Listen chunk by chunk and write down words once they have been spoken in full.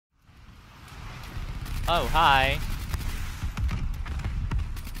Oh, hi.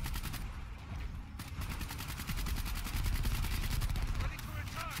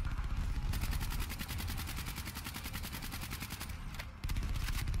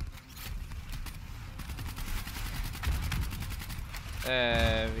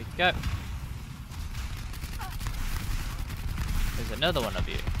 There we go. There's another one of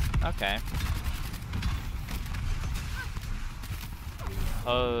you. Okay.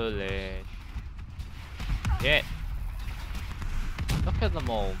 Holy shit. Look at them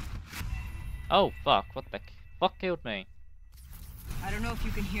all. Oh fuck, what the fuck killed me? I don't know if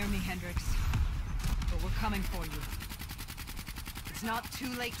you can hear me, Hendrix, but we're coming for you. It's not too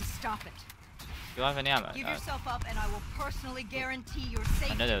late to stop it. Do I have any ammo? Give No. yourself up and I will personally guarantee your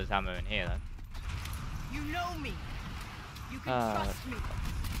safety. I know there was ammo in here then. You know me. You can trust me.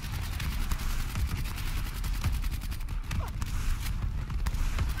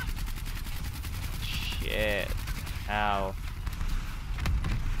 Shit. Ow.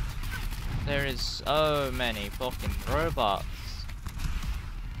 There is so many fucking robots.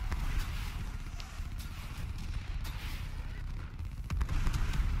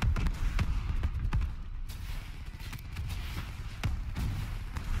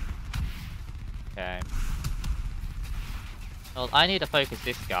 Okay. Well, I need to focus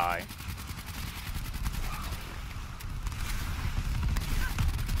this guy.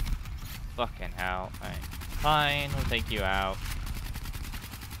 Fucking hell. Right. Fine, we'll take you out.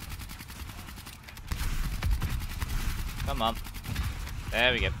 Come on.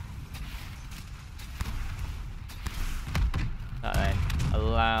 There we go. That then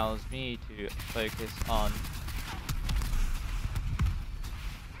allows me to focus on...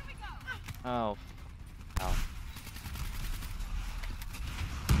 Oh. Oh.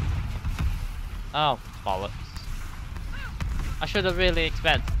 Oh, bollocks. I should have really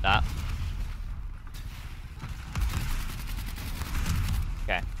expected that.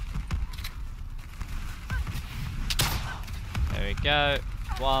 Okay. There we go.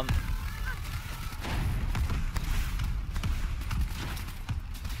 One.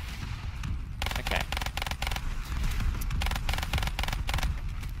 Okay.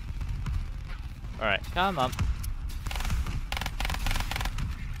 Alright, come on.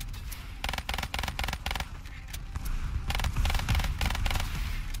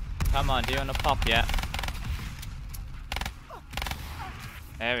 Come on, do you want to pop yet?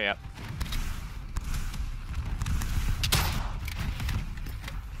 There we go.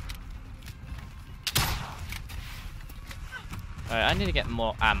 Alright, I need to get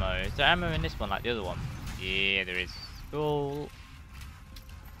more ammo. Is there ammo in this one like the other one? Yeah, there is. Cool.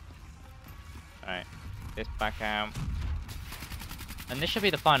 Alright, this back out. And this should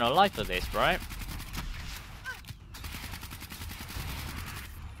be the final life of this, right?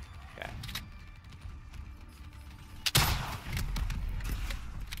 Okay.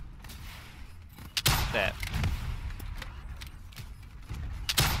 There.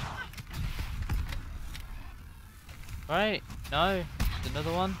 Right? No? There's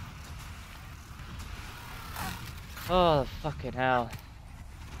another one? Oh, fucking hell.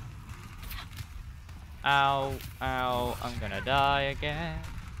 Ow, ow, I'm gonna die again.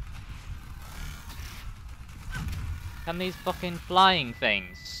 Can these fucking flying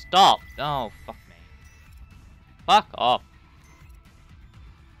things stop? Oh, fuck me. Fuck off.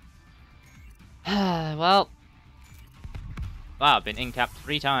 Well. Wow, I've been in-capped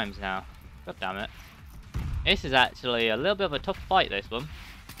 3 times now. God damn it. This is actually a little bit of a tough fight, this one.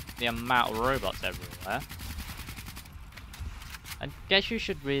 The amount of robots everywhere. I guess you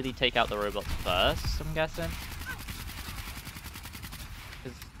should really take out the robots first, I'm guessing.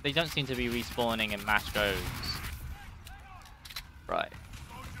 Because they don't seem to be respawning in mass droves. Right.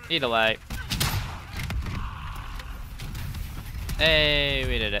 Either way. Hey,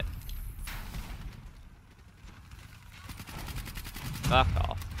 we did it. Fuck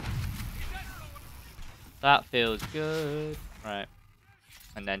off. That feels good. Right.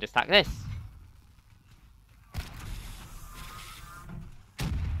 And then just attack this.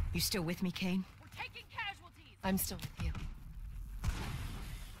 You still with me, Kane? We're taking casualties. I'm still with you.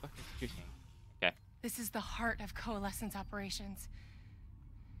 Fuck is shooting? Okay. This is the heart of Coalescence operations.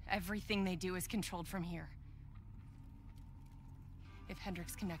 Everything they do is controlled from here. If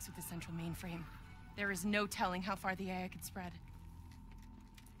Hendrix connects with the central mainframe, there is no telling how far the AI could spread.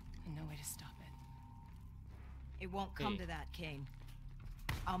 And no way to stop it. It won't come to that, Kane.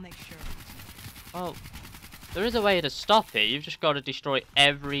 I'll make sure. Well, there is a way to stop it. You've just got to destroy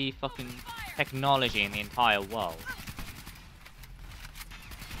every fucking technology in the entire world.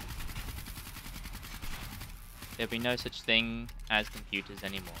 There'll be no such thing as computers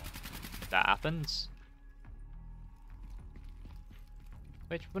anymore. If that happens,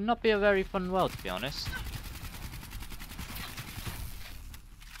 Which would not be a very fun world, to be honest.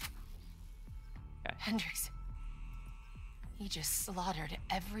 Okay. Hendrix. He just slaughtered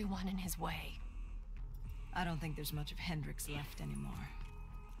everyone in his way. I don't think there's much of Hendrix left anymore.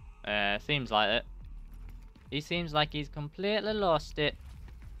 Seems like it. He seems like he's completely lost it.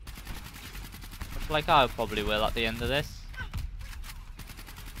 Much like I probably will at the end of this.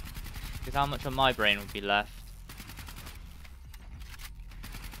 Because how much of my brain would be left?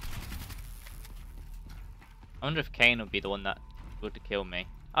 I wonder if Kane would be the one that would kill me.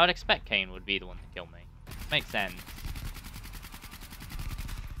 I would expect Kane would be the one to kill me. Makes sense.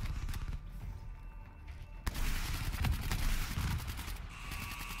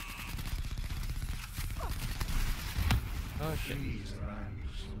 Oh shit.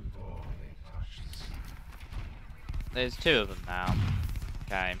 There's two of them now.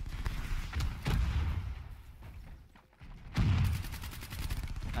 Okay.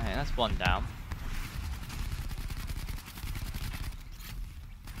 Okay, that's one down.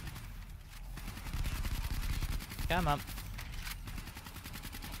 Come on.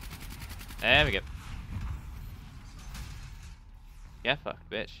 There we go. Get fucked,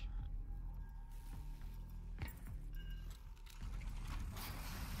 bitch.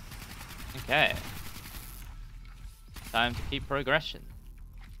 Okay. Time to keep progression.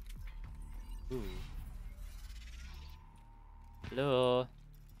 Ooh. Hello.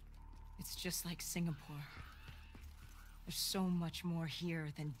 It's just like Singapore. There's so much more here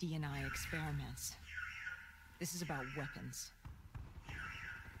than D&I experiments. This is about weapons.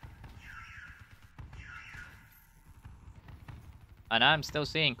 And I'm still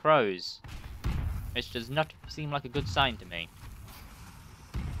seeing crows. Which does not seem like a good sign to me.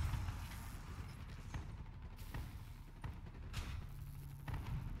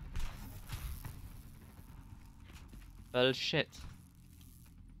 Well, shit.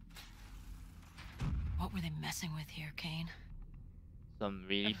 What were they messing with here, Kane? Some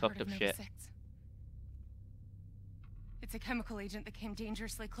really Ever heard fucked of up Nova shit. 6? It's a chemical agent that came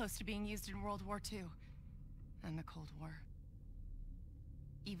dangerously close to being used in World War II and the Cold War.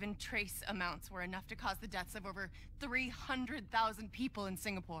 Even trace amounts were enough to cause the deaths of over 300,000 people in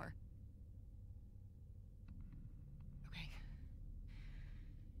Singapore. Okay.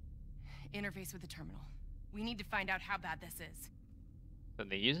 Interface with the terminal. We need to find out how bad this is. But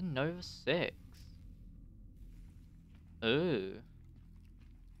they're using Nova 6. Ooh.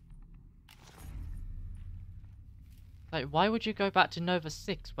 Like, why would you go back to Nova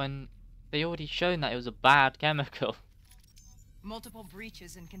 6 when they already shown that it was a bad chemical? Multiple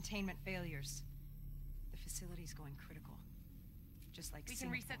breaches and containment failures. The facility's going critical. Just like We can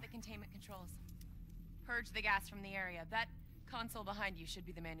Singapore. reset the containment controls. Purge the gas from the area. That console behind you should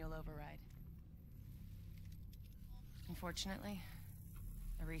be the manual override. Unfortunately,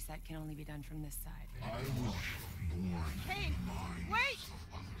 the reset can only be done from this side. Kane, wait!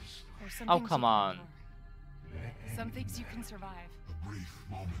 There's some Oh, things come you can on. endure. Some things you can survive.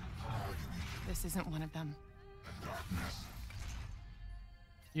 This isn't one of them.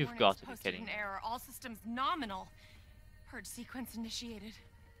 You've Warnings got to be posted kidding in me. error. All systems nominal. Purge sequence initiated.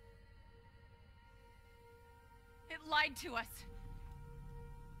 It lied to us.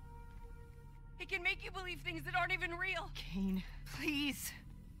 It can make you believe things that aren't even real. Kane, please.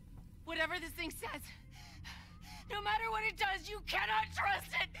 Whatever this thing says, no matter what it does, you cannot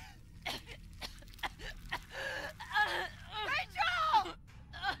trust it. Rachel!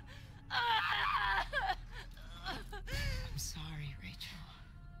 I'm sorry, Rachel.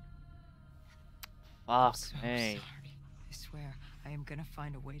 Fuck So me. sorry. I swear, I am gonna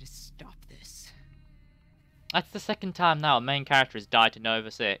find a way to stop this. That's the second time now a main character has died to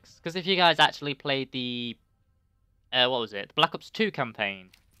Nova 6. Because if you guys actually played the... what was it? The Black Ops 2 campaign.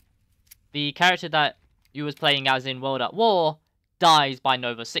 The character that you was playing as in World at War dies by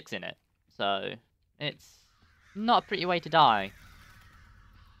Nova 6 in it. So, it's not a pretty way to die.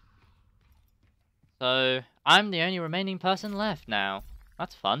 So, I'm the only remaining person left now.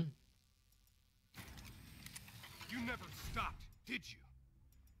 That's fun. You never stopped, did you?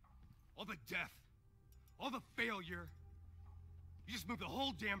 All the death, all the failure. You just moved the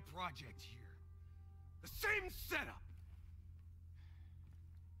whole damn project here. The same setup.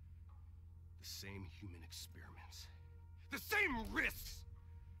 The same human experiments. The same risks.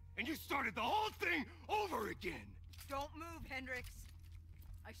 And you started the whole thing over again. Don't move, Hendrix.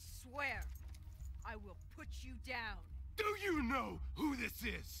 I swear, I will put you down. Do you know who this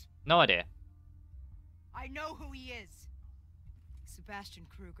is? No idea. I know who he is. Sebastian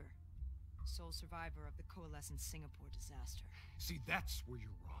Kruger, sole survivor of the Coalescent Singapore disaster. See, that's where you're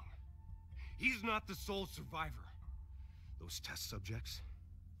wrong. He's not the sole survivor. Those test subjects,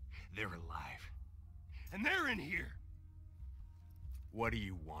 They're alive. And they're in here. What do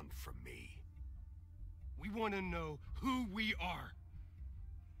you want from me? We want to know who we are.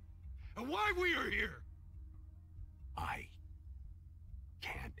 And why we are here. I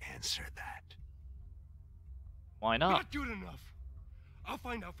can't answer that. Why not? Not good enough. I'll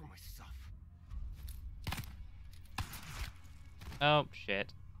find out for myself. Oh,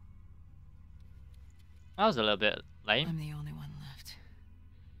 shit. That was a little bit lame. I'm the only one left.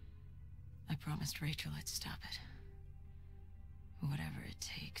 I promised Rachel I'd stop it. Whatever it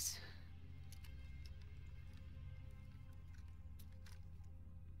takes.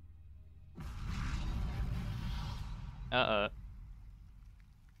 Uh-oh.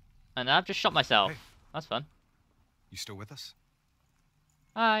 And I've just shot myself. Hey. That's fun. You still with us?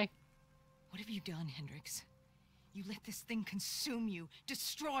 Hi. What have you done, Hendrix? You let this thing consume you,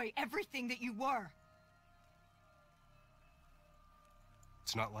 destroy everything that you were.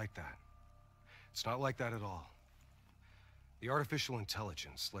 It's not like that. It's not like that at all. The artificial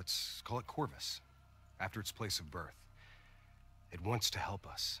intelligence, let's call it Corvus, after its place of birth. It wants to help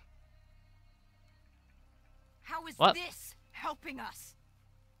us. How is What? this helping us?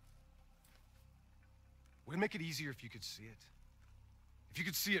 Would it make it easier if you could see it? If you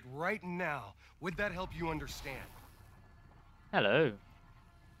could see it right now, would that help you understand? Hello.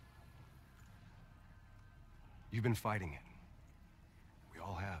 You've been fighting it. We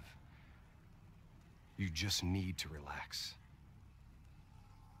all have. You just need to relax.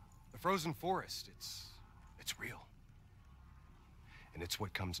 The frozen forest, it's real. And it's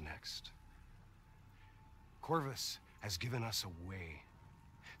what comes next. Corvus has given us a way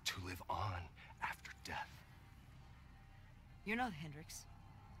to live on after death. You're not Hendrix.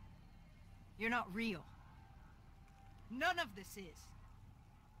 You're not real. None of this is.